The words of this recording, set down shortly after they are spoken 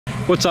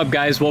What's up,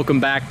 guys? Welcome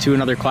back to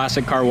another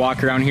classic car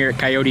walk around here at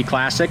Coyote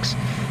Classics.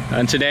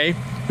 And today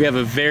we have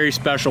a very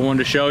special one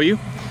to show you.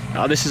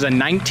 This is a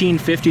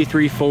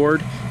 1953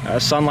 Ford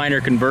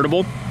Sunliner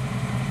Convertible.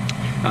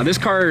 This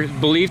car is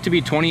believed to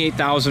be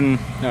 28,000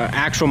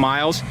 actual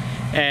miles,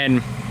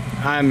 and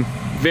I'm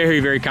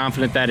very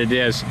confident that it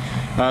is.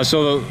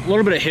 So a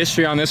little bit of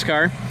history on this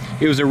car.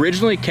 It was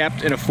originally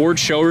kept in a Ford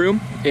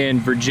showroom in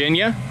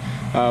Virginia.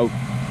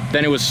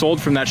 Then it was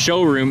sold from that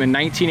showroom in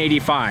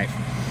 1985.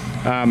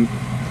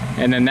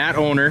 And then that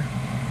owner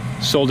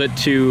sold it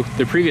to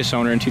the previous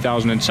owner in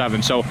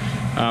 2007. So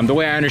the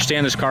way I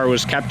understand, this car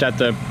was kept at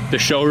the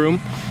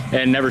showroom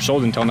and never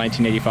sold until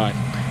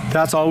 1985.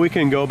 That's all we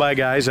can go by,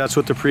 guys. That's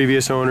what the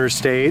previous owner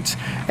states.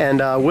 And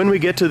when we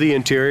get to the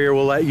interior,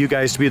 we'll let you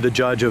guys be the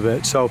judge of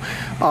it. So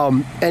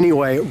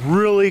anyway,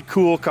 really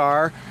cool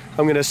car.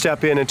 I'm gonna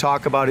step in and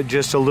talk about it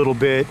just a little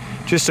bit.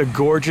 Just a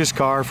gorgeous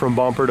car from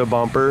bumper to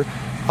bumper.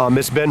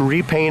 It's been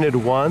repainted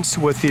once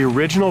with the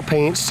original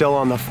paint still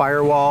on the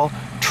firewall,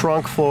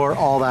 trunk floor,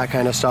 all that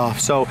kind of stuff.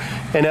 So,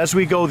 and as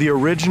we go, the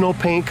original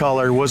paint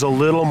color was a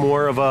little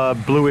more of a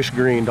bluish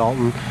green,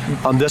 Dalton.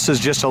 This is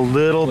just a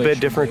little bit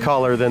different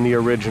color than the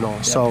original.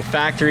 Yeah, so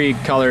factory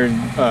colored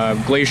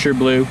glacier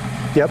blue.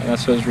 Yep.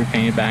 That's what it's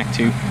repainted back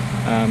to.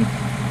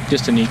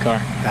 Just a neat car.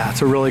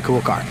 That's a really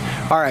cool car.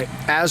 All right,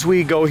 as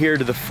we go here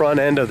to the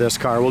front end of this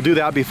car, we'll do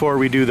that before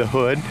we do the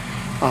hood.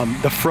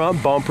 The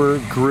front bumper,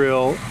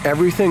 grille,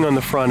 everything on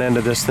the front end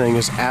of this thing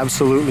is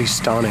absolutely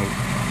stunning.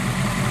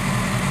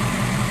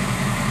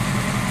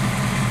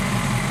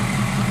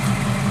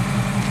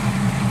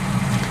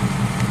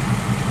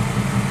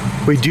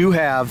 We do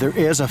have, there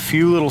is a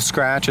few little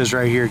scratches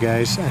right here,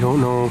 guys. I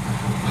don't know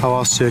how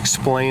else to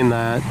explain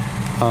that.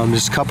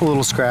 There's a couple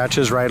little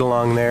scratches right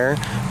along there.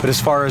 But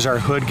as far as our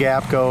hood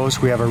gap goes,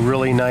 we have a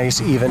really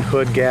nice even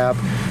hood gap.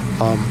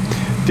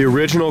 The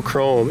original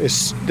chrome,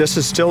 this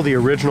is still the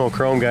original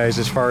chrome, guys,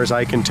 as far as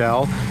I can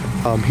tell,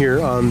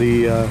 here on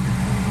the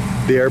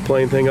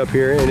airplane thing up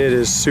here, and it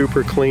is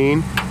super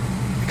clean,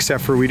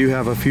 except for we do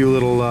have a few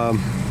little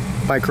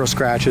micro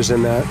scratches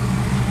in that.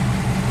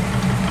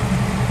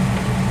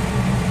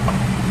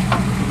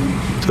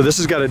 So this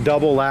has got a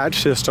double latch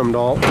system,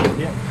 Dalt.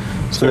 Yep.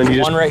 So then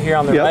you one right here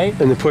on the right.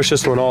 And then push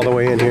this one all the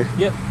way in here.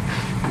 Yep.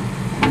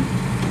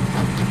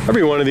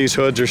 Every one of these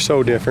hoods are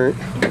so different.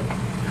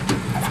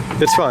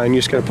 It's fine, you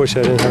just gotta push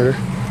that in harder.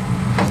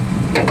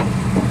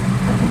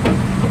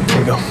 There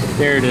you go.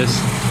 There it is.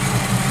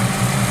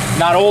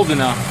 Not old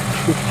enough.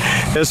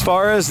 As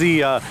far as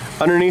the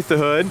underneath the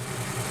hood,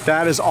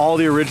 that is all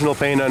the original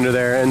paint under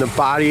there, and the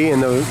body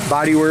and the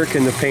bodywork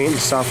and the paint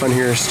and stuff on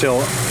here is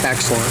still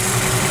excellent.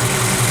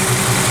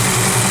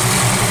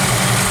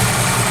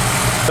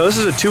 So this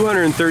is a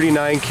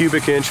 239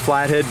 cubic inch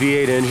flathead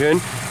V8 engine.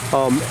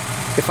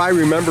 If I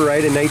remember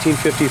right, in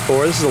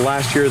 1954, this is the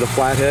last year of the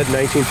flathead.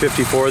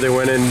 1954, they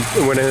went in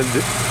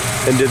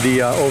and did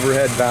the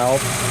overhead valve.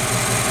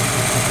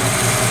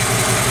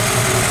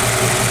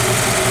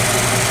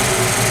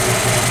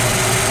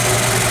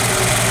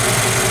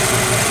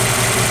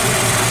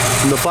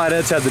 And the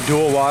flatheads had the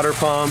dual water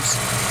pumps.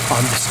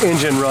 This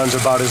engine runs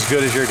about as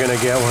good as you're going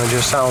to get one. It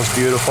just sounds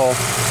beautiful.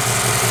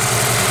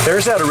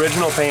 There's that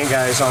original paint,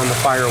 guys, on the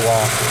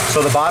firewall.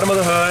 So the bottom of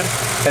the hood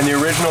and the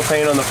original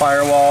paint on the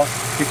firewall.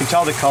 You can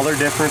tell the color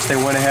difference. They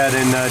went ahead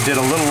and did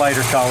a little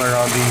lighter color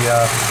on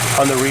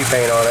the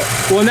repaint on it.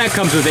 Well, and that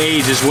comes with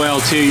age as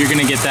well, too. You're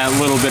going to get that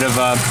little bit of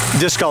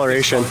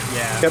discoloration.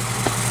 Yeah. Yep.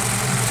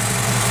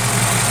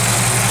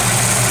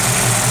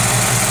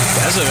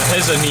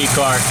 That's a neat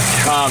car.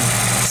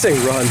 This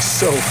thing runs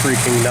so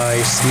freaking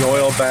nice. The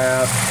oil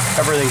bath,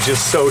 everything's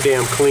just so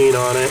damn clean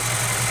on it.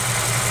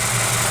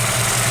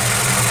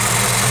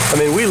 I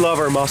mean, we love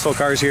our muscle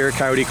cars here at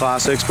Coyote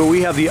Classics, but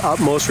we have the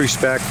utmost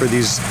respect for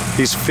these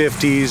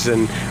 50s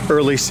and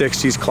early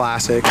 60s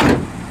classics.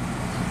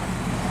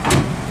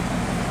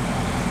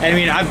 I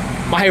mean,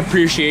 my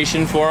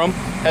appreciation for them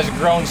has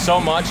grown so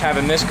much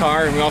having this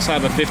car, and we also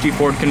have a 50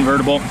 Ford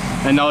Convertible,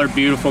 another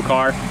beautiful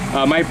car.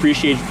 My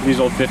appreciation for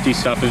these old 50s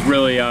stuff has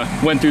really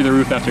went through the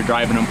roof after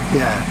driving them.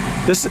 Yeah.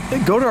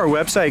 Go to our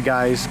website,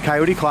 guys,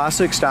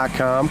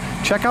 coyoteclassics.com.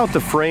 Check out the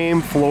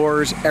frame,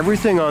 floors,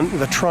 everything on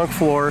the trunk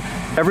floor,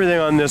 everything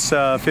on this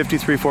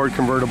 53 Ford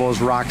Convertible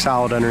is rock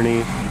solid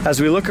underneath. As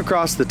we look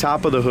across the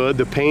top of the hood,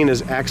 the paint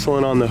is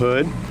excellent on the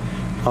hood.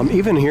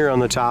 Even here on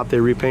the top, they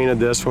repainted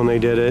this when they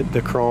did it.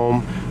 The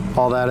chrome,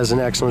 all that is in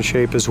excellent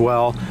shape as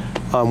well.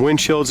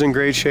 Windshield's in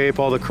great shape,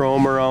 all the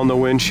chrome around the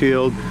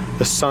windshield.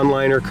 The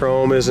Sunliner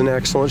chrome is in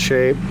excellent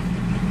shape.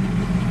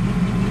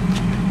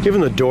 Even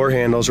the door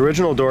handles,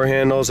 original door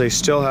handles, they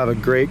still have a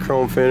great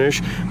chrome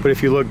finish, but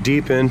if you look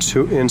deep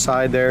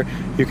inside there,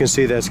 you can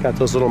see that it's got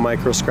those little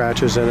micro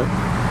scratches in it.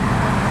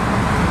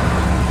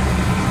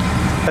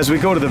 As we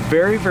go to the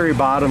very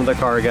bottom of the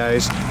car,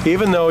 guys,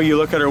 even though you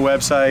look at our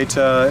website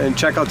and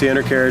check out the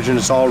undercarriage and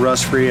it's all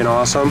rust-free and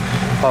awesome,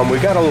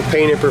 we've got a little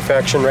paint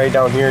imperfection right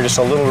down here, just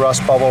a little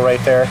rust bubble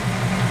right there.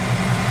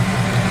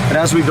 But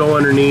as we go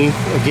underneath,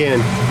 again,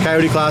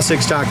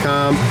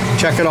 coyoteclassics.com,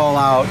 check it all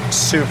out.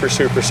 Super,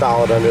 super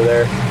solid under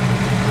there.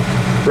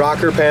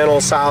 Rocker panel,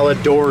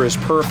 solid. Door is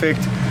perfect.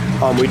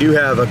 We do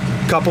have a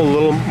couple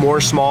little more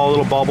small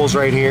little bubbles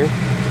right here.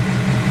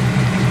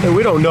 And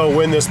we don't know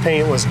when this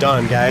paint was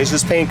done, guys.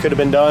 This paint could have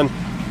been done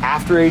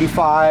after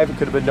 85. It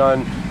could have been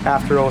done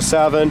after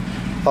 07.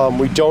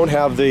 We don't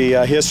have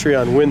the history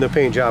on when the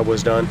paint job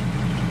was done.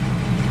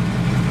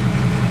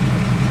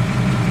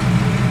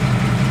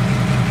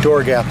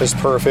 Door gap is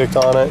perfect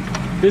on it.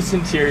 This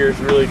interior is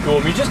really cool.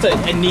 I mean, just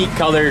a neat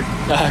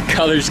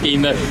color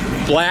scheme.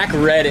 The black,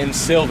 red, and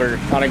silver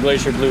on a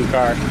glacier blue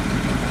car.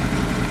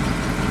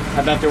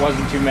 I bet there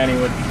wasn't too many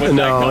with that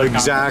color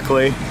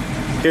exactly.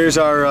 Here's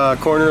our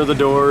corner of the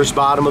doors,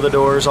 bottom of the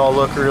doors all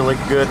look really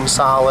good and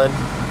solid.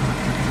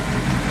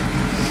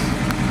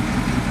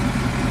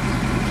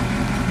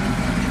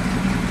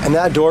 And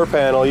that door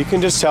panel, you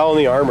can just tell in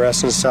the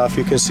armrests and stuff,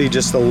 you can see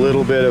just a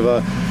little bit of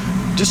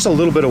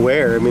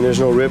wear. I mean, there's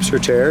no rips or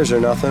tears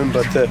or nothing,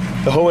 but the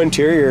whole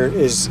interior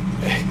is,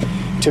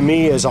 to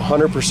me, is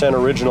 100%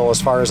 original as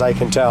far as I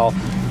can tell.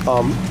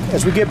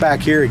 As we get back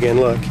here again,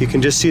 look, you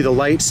can just see the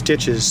light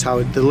stitches,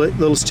 how the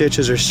little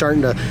stitches are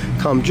starting to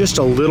come just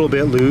a little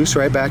bit loose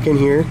right back in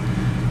here.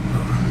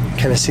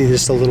 Kind of see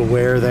just a little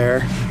wear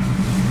there.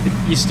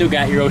 You still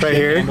got your ocean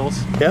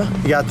handles. Yeah,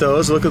 you got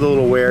those. Look at the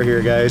little wear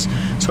here, guys.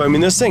 So, I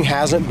mean, this thing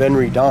hasn't been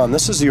redone.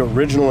 This is the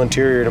original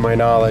interior to my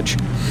knowledge.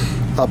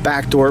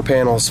 Back door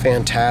panel is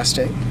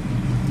fantastic.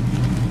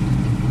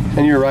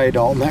 And you're right,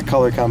 Dalton, that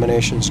color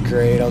combination is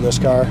great on this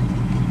car.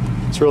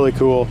 It's really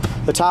cool.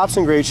 The top's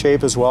in great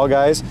shape as well,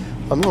 guys.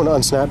 I'm going to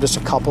unsnap just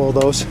a couple of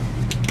those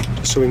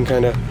just so we can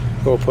kind of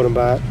go put them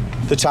back.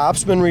 The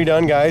top's been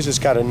redone, guys. It's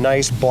got a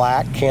nice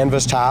black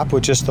canvas top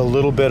with just a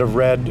little bit of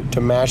red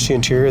to match the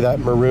interior, that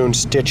maroon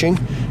stitching,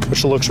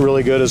 which looks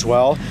really good as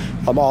well.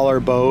 All our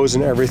bows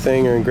and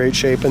everything are in great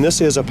shape, and this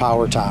is a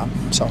power top.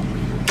 So,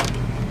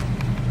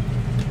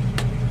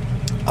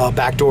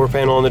 back door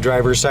panel on the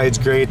driver's side is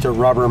great. The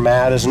rubber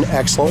mat is in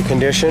excellent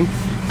condition.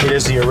 It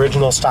is the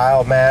original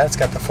style mat. It's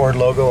got the Ford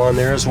logo on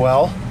there as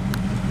well.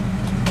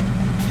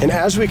 And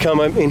as we come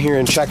in here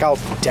and check out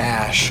the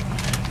dash,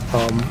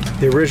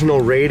 the original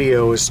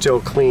radio is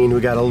still clean.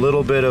 We got a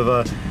little bit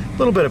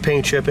of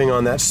paint chipping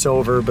on that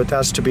silver, but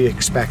that's to be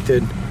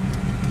expected.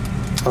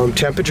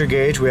 Temperature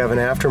gauge, we have an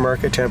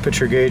aftermarket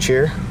temperature gauge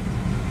here.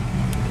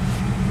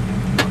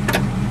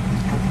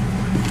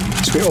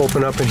 As we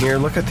open up in here,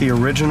 look at the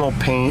original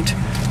paint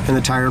and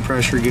the tire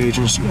pressure gauge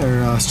and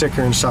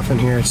sticker and stuff in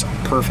here. It's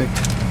perfect.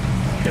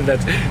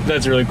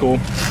 That's really cool.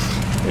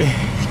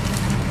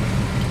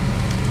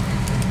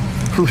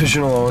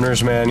 Original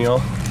owner's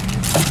manual.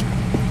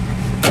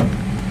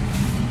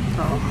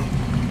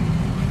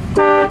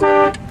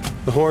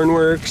 The horn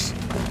works,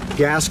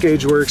 gas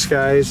gauge works,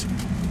 guys.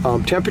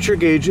 Temperature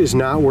gauge is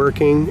not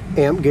working,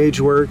 amp gauge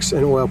works,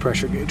 and oil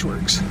pressure gauge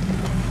works.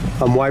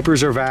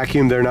 Wipers are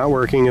vacuum, they're not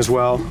working as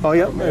well. Oh,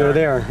 yep, there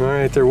they are. All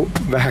right, they're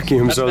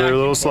vacuum, so they're a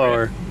little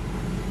slower.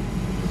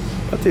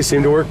 But they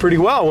seem to work pretty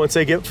well once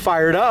they get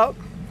fired up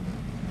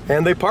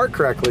and they park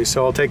correctly,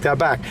 so I'll take that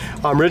back.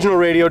 Original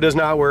radio does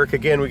not work.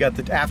 Again, we got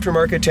the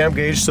aftermarket temp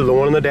gauge, so the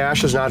one on the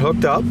dash is not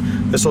hooked up.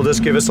 This will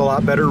just give us a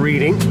lot better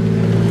reading,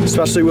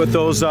 especially with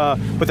those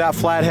with that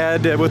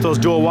flathead with those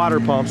dual water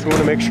pumps. We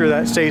want to make sure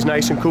that stays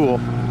nice and cool.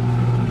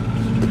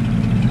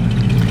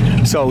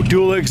 So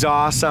dual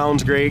exhaust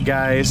sounds great,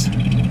 guys.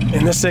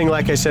 And this thing,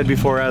 like I said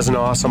before, has an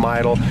awesome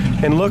idle.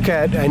 And look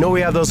at, I know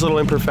we have those little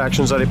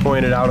imperfections that I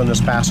pointed out on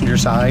this passenger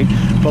side,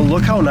 but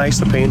look how nice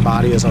the paint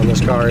body is on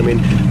this car. I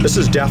mean, this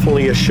is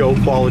definitely a show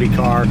quality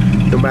car,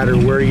 no matter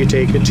where you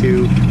take it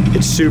to.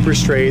 It's super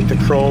straight, the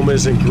chrome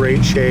is in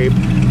great shape.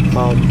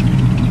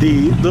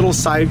 The little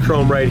side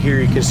chrome right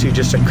here, you can see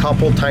just a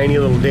couple tiny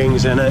little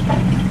dings in it.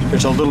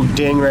 There's a little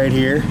ding right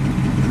here,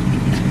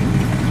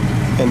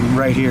 and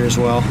right here as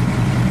well.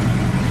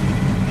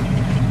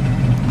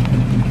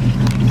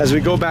 As we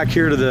go back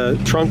here to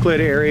the trunk lid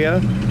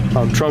area,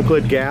 trunk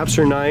lid gaps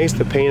are nice.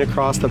 The paint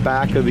across the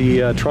back of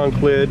the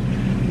trunk lid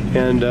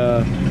and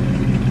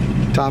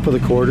top of the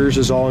quarters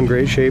is all in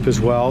great shape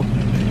as well.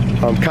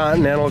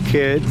 Continental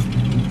kit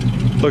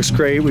looks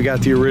great. We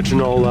got the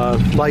original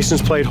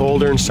license plate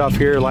holder and stuff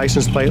here,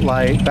 license plate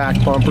light,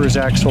 back bumper is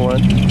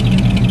excellent.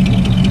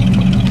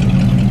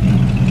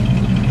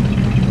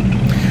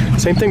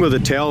 Same thing with the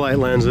tail light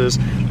lenses.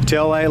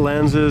 Tail light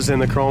lenses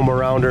and the chrome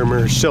around them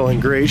are still in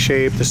great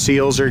shape. The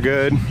seals are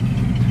good.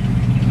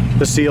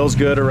 The seal's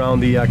good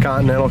around the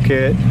Continental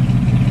kit.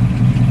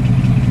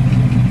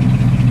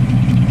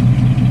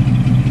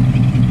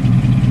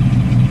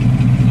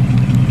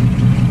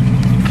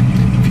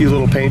 A few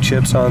little paint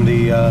chips on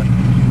the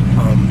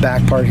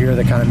back part here of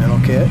the Continental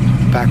kit.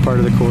 Back part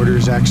of the quarter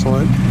is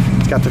excellent.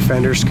 It's got the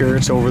fender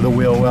skirts over the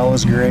wheel well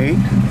is great.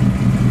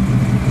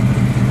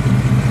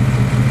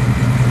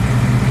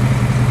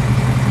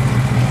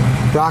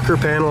 Rocker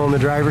panel on the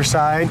driver's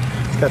side.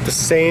 It's got the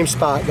same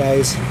spot,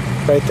 guys,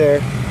 right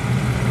there.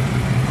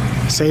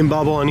 Same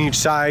bubble on each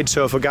side,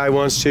 so if a guy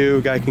wants to,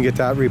 a guy can get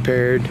that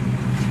repaired.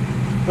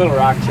 Little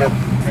rock chip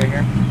right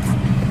here.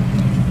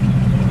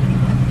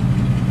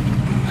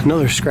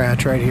 Another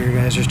scratch right here,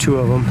 guys. There's two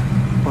of them.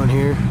 One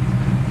here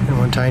and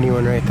one tiny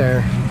one right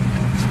there.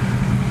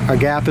 Our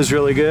gap is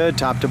really good,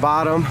 top to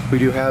bottom. We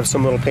do have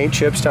some little paint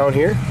chips down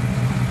here.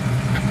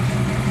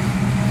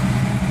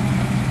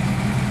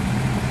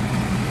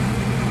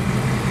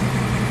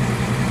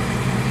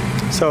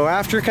 So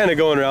after kind of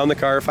going around the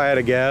car, if I had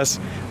to guess,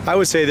 I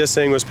would say this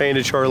thing was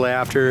painted shortly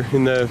after,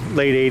 in the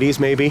late 80s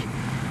maybe,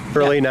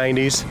 early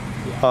 90s.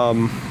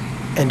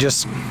 And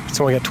just, it's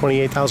only got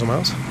 28,000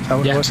 miles. Is that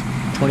what it was?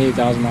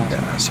 28,000 miles.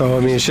 Yeah, so I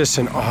mean, it's just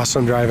an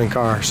awesome driving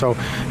car. So,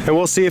 and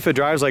we'll see if it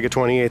drives like a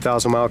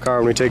 28,000 mile car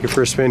when we take it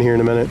for a spin here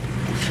in a minute.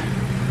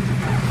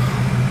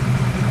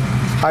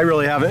 I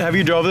really haven't. Have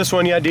you drove this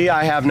one yet, D?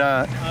 I have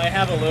not. I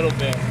have a little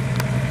bit.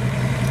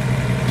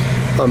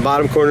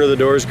 Bottom corner of the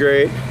door is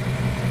great.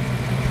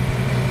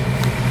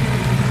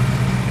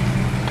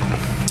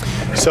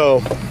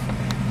 So,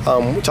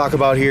 we'll talk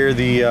about here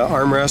the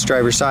armrest.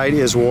 Driver's side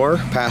is war.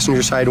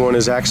 Passenger side one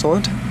is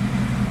excellent.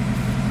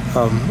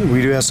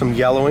 We do have some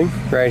yellowing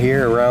right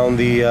here around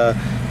the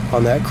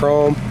on that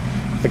chrome.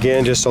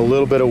 Again, just a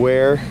little bit of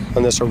wear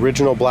on this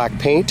original black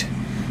paint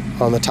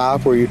on the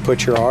top where you'd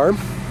put your arm.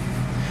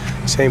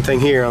 Same thing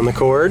here on the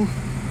cord.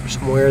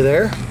 Some wear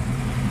there.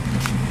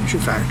 There's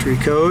your factory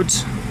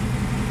codes.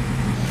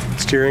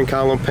 Steering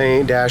column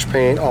paint, dash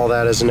paint, all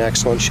that is in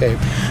excellent shape.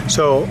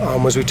 So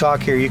as we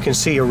talk here, you can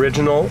see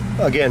original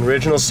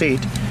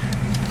seat.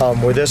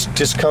 Where this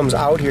just comes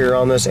out here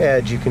on this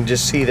edge, you can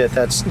just see that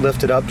that's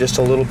lifted up just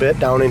a little bit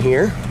down in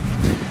here.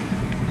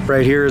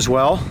 Right here as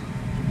well,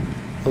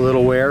 a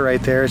little wear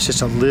right there. It's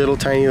just a little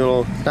tiny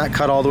little, not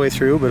cut all the way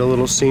through, but a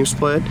little seam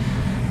split.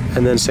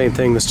 And then same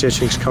thing, the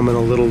stitching's coming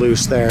a little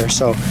loose there.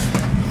 So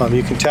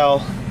you can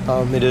tell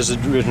it is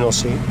an original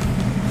seat.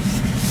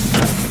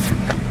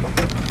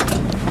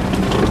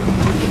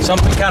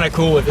 Something kind of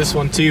cool with this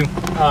one too.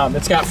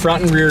 It's got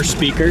front and rear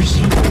speakers,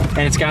 and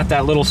it's got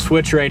that little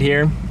switch right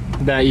here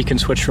that you can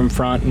switch from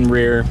front and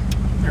rear,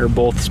 or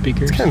both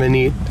speakers. It's kind of a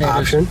neat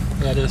option.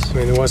 Yeah, it is. I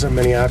mean, there wasn't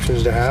many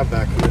options to have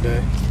back in the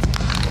day.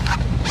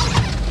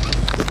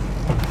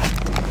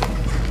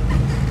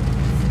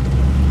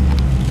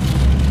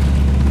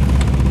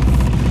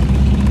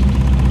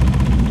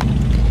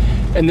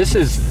 And this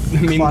is,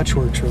 I mean, Clutch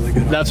works really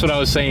good. That's what I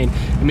was saying.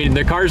 I mean,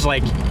 the car's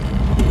like,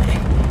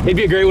 it'd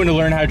be a great one to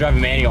learn how to drive a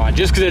manual on,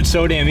 just because it's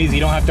so damn easy.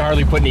 You don't have to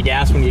hardly put any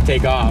gas when you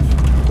take off.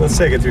 Let's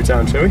take it through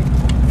town, shall we?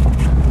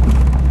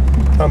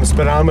 The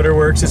speedometer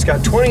works. It's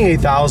got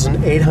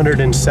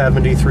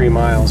 28,873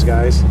 miles,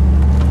 guys.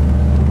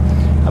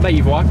 I bet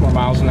you've walked more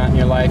miles than that in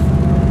your life.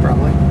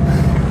 Probably.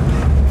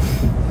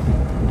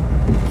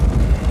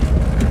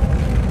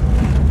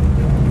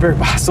 Very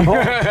possible.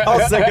 I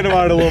was thinking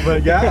about it a little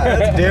bit. Yeah,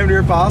 that's damn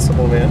near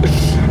possible, man.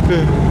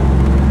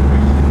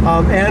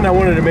 And I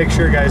wanted to make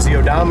sure, guys, the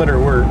odometer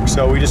works.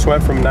 So we just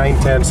went from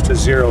 9/10 to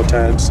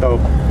 0/10. So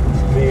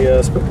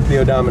the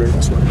odometer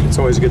does work. It's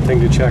always a good thing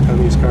to check on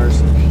these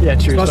cars. Yeah,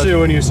 true. Especially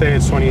when you say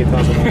it's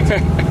 28,000 miles.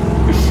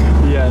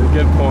 Yeah,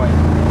 good point.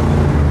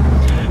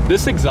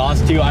 This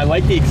exhaust too, I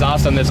like the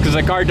exhaust on this because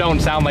the car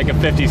don't sound like a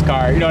 50s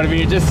car. You know what I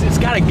mean? It's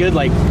got a good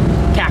like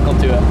cackle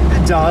to it.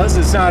 It does.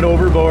 It's not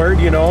overboard,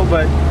 you know,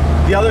 but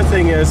the other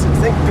thing is, I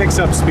think it picks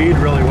up speed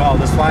really well.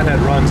 This flathead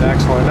runs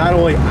excellent. Not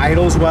only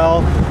idles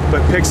well,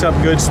 but picks up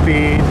good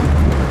speed,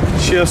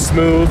 shifts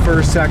smooth,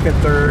 first, second,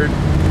 third,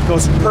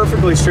 goes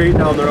perfectly straight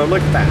down the road.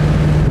 Look at that.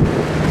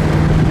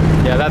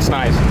 Yeah, that's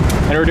nice.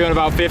 And we're doing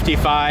about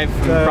 55.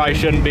 Probably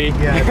shouldn't be.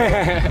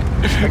 Yeah,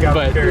 I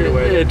got carried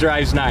away. It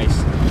drives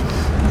nice.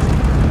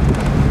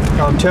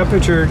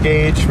 Temperature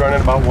gauge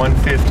running about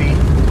 150,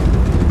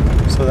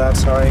 so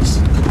that's nice.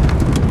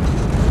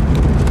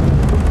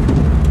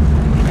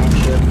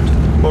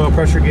 Oil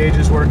pressure gauge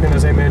is working,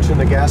 as I mentioned.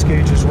 The gas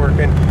gauge is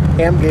working.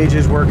 Amp gauge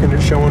is working.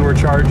 It's showing we're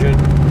charging.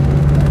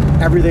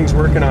 Everything's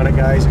working on it,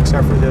 guys,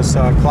 except for this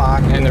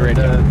clock and the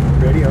radio.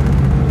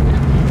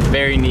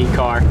 Very neat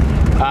car.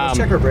 Let's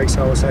check our brakes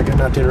out a second,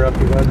 not to interrupt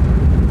you, bud.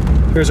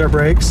 Here's our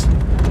brakes.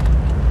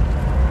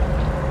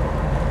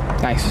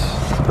 Nice.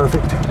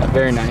 Perfect. Yeah,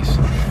 very nice.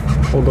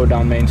 We'll go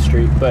down Main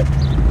Street, but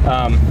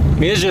I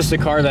mean, it's just a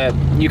car that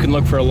you can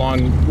look for a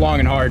long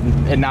and hard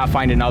and not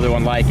find another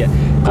one like it.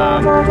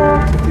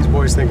 What these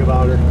boys think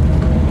about her.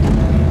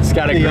 It's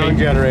got a great young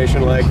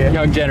generation like it.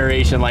 Young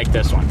generation like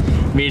this one.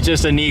 I mean, it's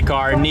just a neat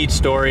car, neat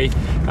story,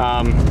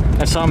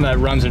 and something that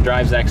runs and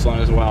drives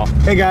excellent as well.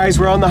 Hey guys,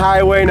 we're on the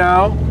highway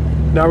now.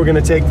 Now we're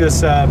going to take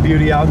this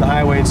beauty out on the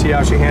highway and see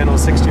how she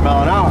handles 60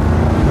 mile an hour.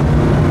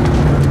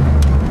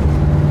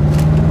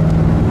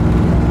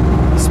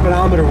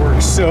 Speedometer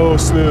works so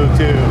smooth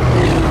too.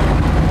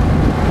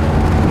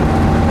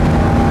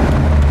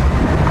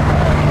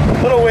 A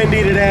little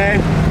windy today.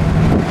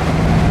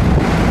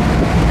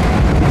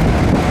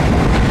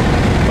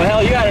 Well,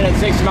 hell, you got it at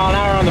 60 mile an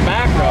hour on the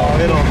back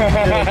road. It'll do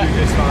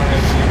just fine.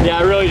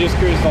 Yeah, it really just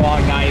cruised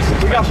along nice.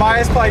 We got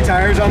bias ply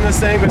tires on this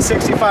thing, but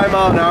 65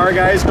 mile an hour,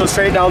 guys, go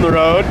straight down the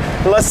road.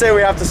 And let's say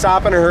we have to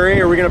stop in a hurry.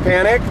 Are we going to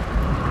panic?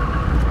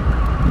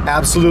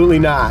 Absolutely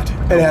not.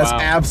 It has wow.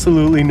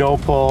 absolutely no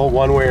pull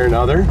one way or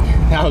another.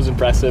 That was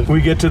impressive.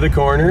 We get to the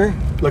corner,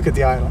 look at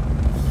the idle.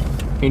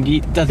 I mean,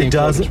 it doesn't even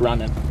feel like it's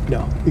running.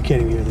 No, you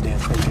can't even hear the damn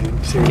thing,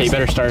 dude. Seriously. Okay, you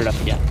better start it up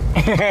again.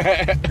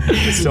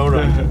 It's still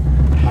running.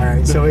 All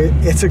right, so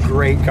it's a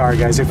great car,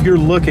 guys. If you're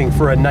looking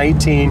for a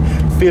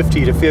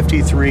 1950 to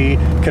 53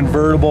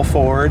 convertible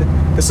Ford,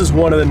 this is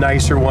one of the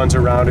nicer ones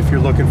around if you're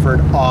looking for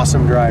an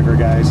awesome driver,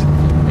 guys.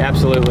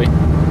 Absolutely.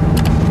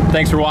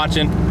 Thanks for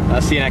watching.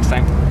 See you next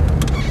time.